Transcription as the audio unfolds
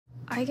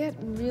I get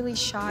really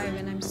shy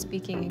when I'm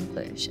speaking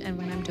English and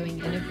when I'm doing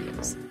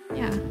interviews.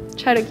 Yeah,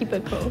 try to keep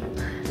it cool.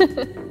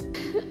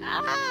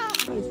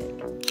 Music.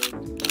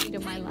 Beat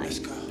of my life.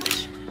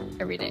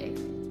 Every day.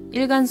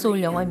 일간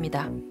소울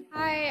영어입니다.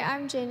 Hi,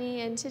 I'm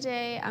Jenny, and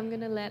today I'm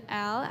gonna let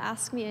Elle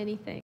ask me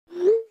anything.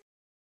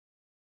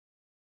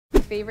 My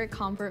favorite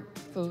comfort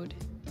food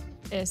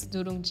is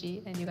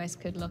누룽지, and you guys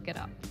could look it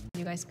up.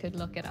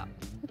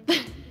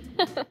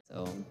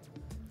 So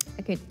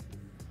I could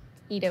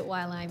eat it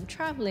while I'm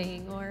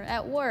traveling or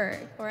at work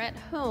or at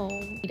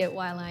home. Eat it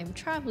while I'm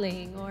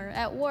traveling or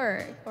at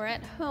work or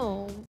at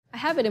home. I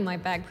have it in my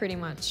bag pretty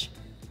much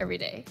every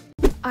day.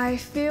 I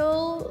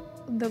feel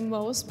the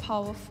most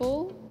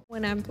powerful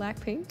when I'm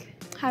Blackpink.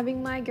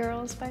 Having my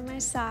girls by my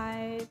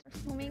side,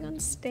 performing on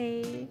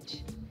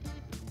stage,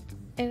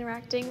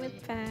 interacting with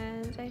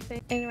fans, I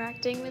think.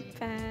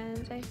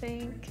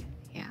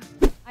 Yeah.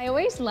 I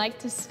always like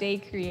to stay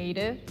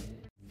creative.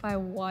 If I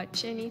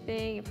watch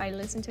anything, if I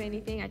listen to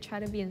anything, I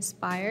try to be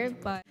inspired,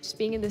 but just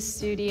being in the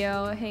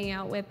studio, hanging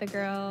out with the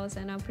girls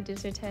and our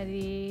producer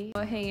Teddy,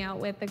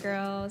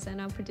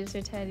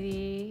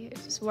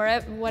 just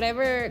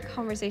whatever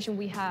conversation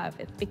we have,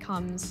 it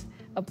becomes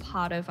a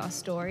part of our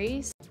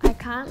stories. I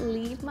can't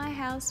leave my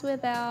house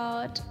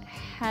without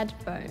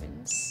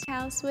headphones.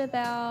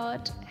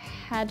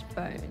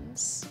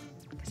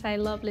 Because I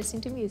love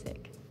listening to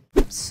music.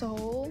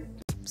 Soul,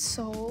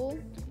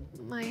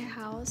 my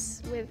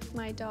house with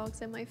my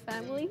dogs and my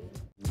family.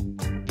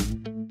 I'm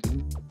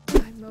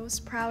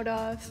most proud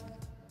of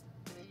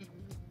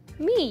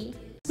me.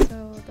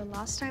 So the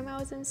last time I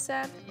was in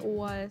set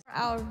was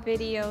our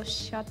video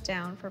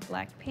shutdown for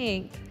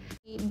Blackpink.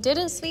 We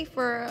didn't sleep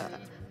for a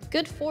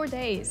good 4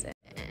 days,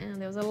 and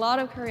there was a lot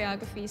of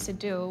choreographies to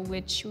do,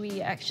 which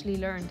we actually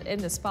learned in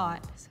the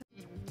spot. So,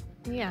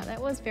 yeah, that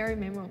was very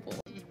memorable.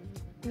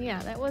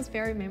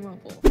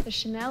 The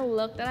Chanel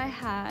look that I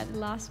had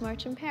last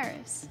March in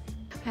Paris.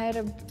 I had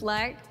a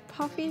black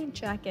puffy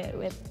jacket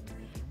with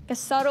a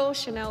subtle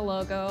Chanel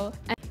logo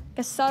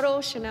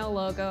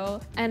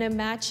and a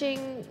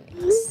matching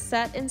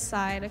set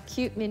inside, a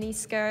cute mini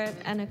skirt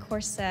and a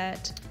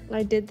corset.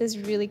 I did this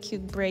really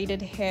cute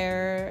braided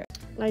hair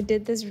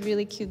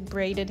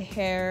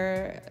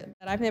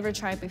that I've never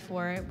tried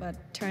before, but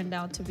turned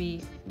out to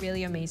be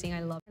really amazing. I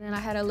love it. And then I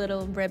had a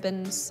little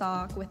ribbon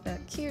sock with a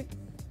cute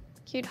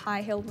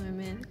high heel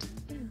moment.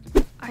 Yeah.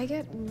 I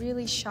get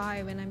really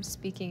shy when I'm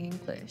speaking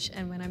English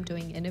and when I'm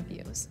doing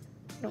interviews.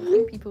 I don't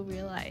think people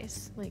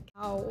realize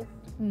how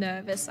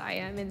nervous I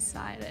am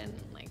inside, and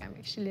I'm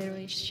actually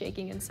literally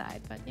shaking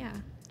inside. But yeah,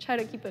 try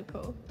to keep it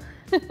cool.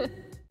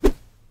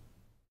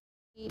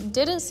 We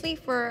didn't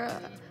sleep for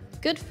a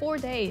good 4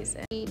 days.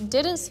 I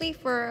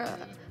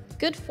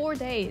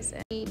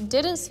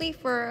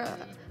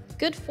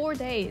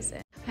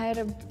had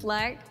a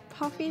black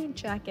puffy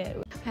jacket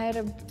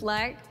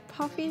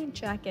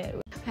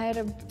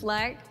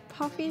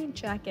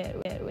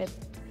with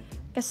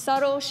a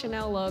subtle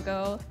Chanel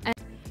logo and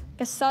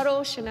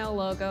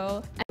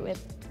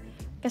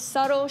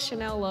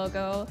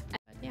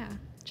yeah,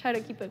 try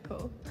to keep it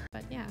cool.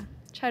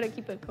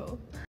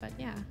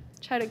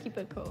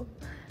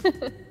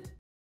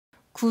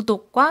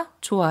 구독과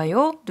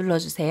좋아요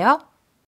눌러주세요.